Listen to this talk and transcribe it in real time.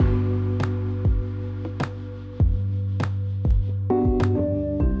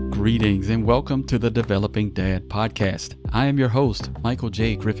Greetings and welcome to the Developing Dad Podcast. I am your host, Michael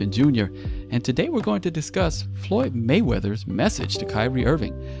J. Griffin Jr., and today we're going to discuss Floyd Mayweather's message to Kyrie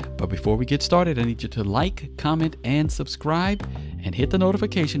Irving. But before we get started, I need you to like, comment, and subscribe, and hit the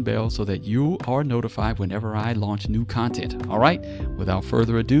notification bell so that you are notified whenever I launch new content. All right, without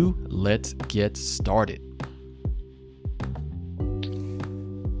further ado, let's get started.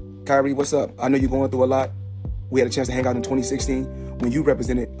 Kyrie, what's up? I know you're going through a lot. We had a chance to hang out in 2016 when you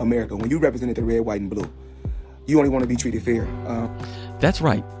represented America, when you represented the red, white, and blue. You only want to be treated fair. That's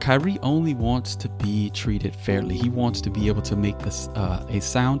right. Kyrie only wants to be treated fairly. He wants to be able to make this a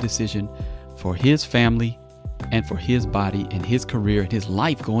sound decision for his family and for his body and his career and his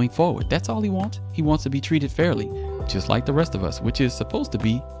life going forward. That's all he wants. He wants to be treated fairly, just like the rest of us, which is supposed to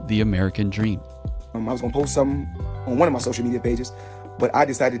be the American dream. I was going to post something on one of my social media pages, but I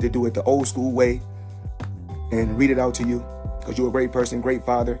decided to do it the old school way and read it out to you because you're a great person, great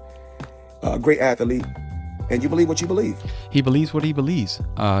father, great athlete, and you believe what you believe. He believes what he believes.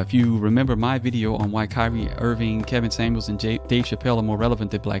 If you remember my video on why Kyrie, Irving, Kevin Samuels, and Dave Chappelle are more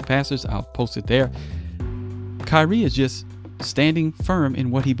relevant than black pastors, I'll post it there. Kyrie is just standing firm in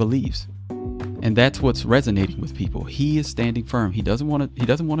what he believes. And that's what's resonating with people. He is standing firm. He doesn't want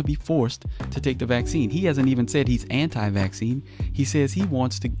to be forced to take the vaccine. He hasn't even said he's anti-vaccine. He says he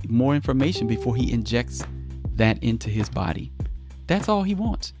wants more information before he injects that into his body. That's all he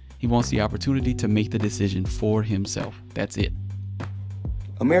wants. He wants the opportunity to make the decision for himself. That's it.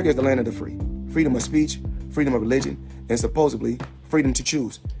 America is the land of the free. Freedom of speech, freedom of religion, and supposedly freedom to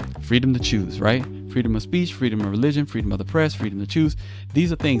choose. Freedom to choose, right? Freedom of speech, freedom of religion, freedom of the press, freedom to choose.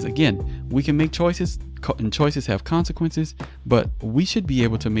 These are things, again, we can make choices, and choices have consequences, but we should be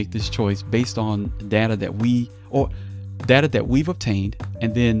able to make this choice based on data that we've obtained,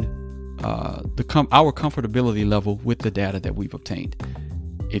 and then our comfortability level with the data that we've obtained.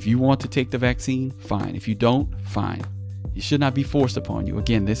 If you want to take the vaccine, fine. If you don't, fine. It should not be forced upon you.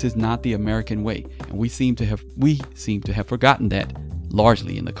 Again, this is not the American way, and we seem to have forgotten that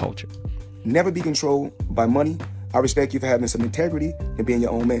largely in the culture. Never be controlled by money. I respect you for having some integrity and being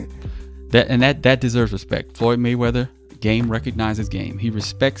your own man. That deserves respect. Floyd Mayweather, game recognizes game. He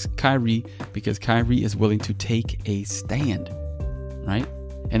respects Kyrie because Kyrie is willing to take a stand, right?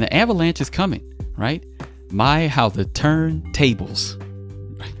 And the avalanche is coming, right? How the turntables.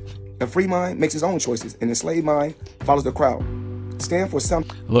 A free mind makes his own choices, and a slave mind follows the crowd. Stand for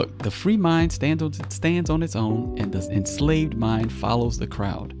something. Look, the free mind stands on its own, and the enslaved mind follows the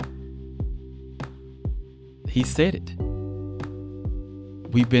crowd. He said it.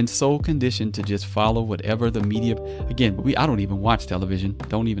 We've been so conditioned to just follow whatever the media. Again, I don't even watch television.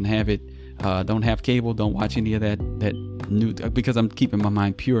 Don't even have it. Don't have cable. Don't watch any of that news because I'm keeping my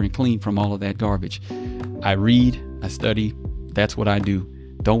mind pure and clean from all of that garbage. I read. I study. That's what I do.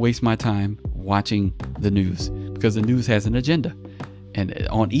 Don't waste my time watching the news because the news has an agenda, and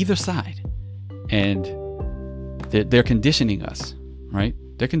on either side, and they're conditioning us, right?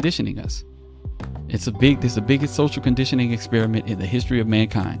 They're conditioning us. It's the biggest social conditioning experiment in the history of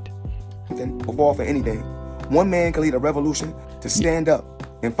mankind. Of all for anything, one man can lead a revolution to stand up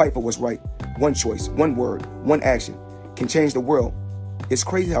and fight for what's right. One choice, one word, one action can change the world. It's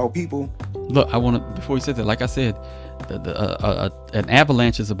crazy how people. Look, before you said that, like I said, an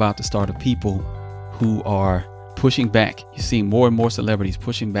avalanche is about to start of people who are pushing back. You're seeing more and more celebrities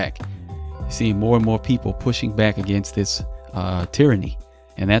pushing back. You're seeing more and more people pushing back against this tyranny.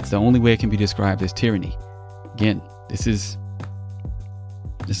 And that's the only way it can be described as tyranny. Again, this is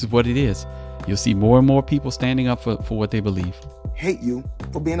what it is. You'll see more and more people standing up for what they believe. Hate you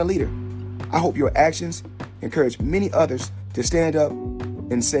for being a leader. I hope your actions encourage many others to stand up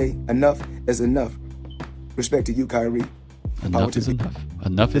and say enough is enough. Respect to you, Kyrie. Enough is enough.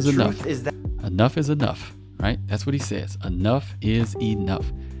 Enough is enough. Enough is enough, right? That's what he says. Enough is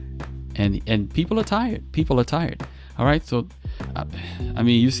enough. And people are tired. People are tired. All right. So, I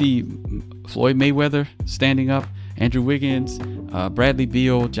mean, you see Floyd Mayweather standing up, Andrew Wiggins, Bradley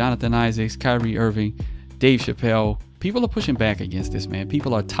Beal, Jonathan Isaacs, Kyrie Irving, Dave Chappelle. People are pushing back against this, man.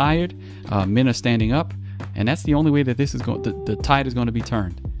 People are tired. Men are standing up. And that's the only way that this is going. The tide is going to be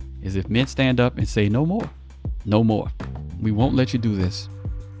turned is if men stand up and say no more. No more. We won't let you do this.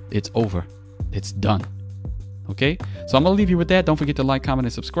 It's over. It's done. Okay? So I'm going to leave you with that. Don't forget to like, comment,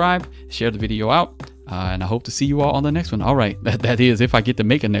 and subscribe. Share the video out. And I hope to see you all on the next one. All right. That is if I get to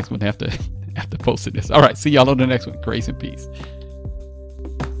make a next one after posting this. All right. See y'all on the next one. Grace and peace.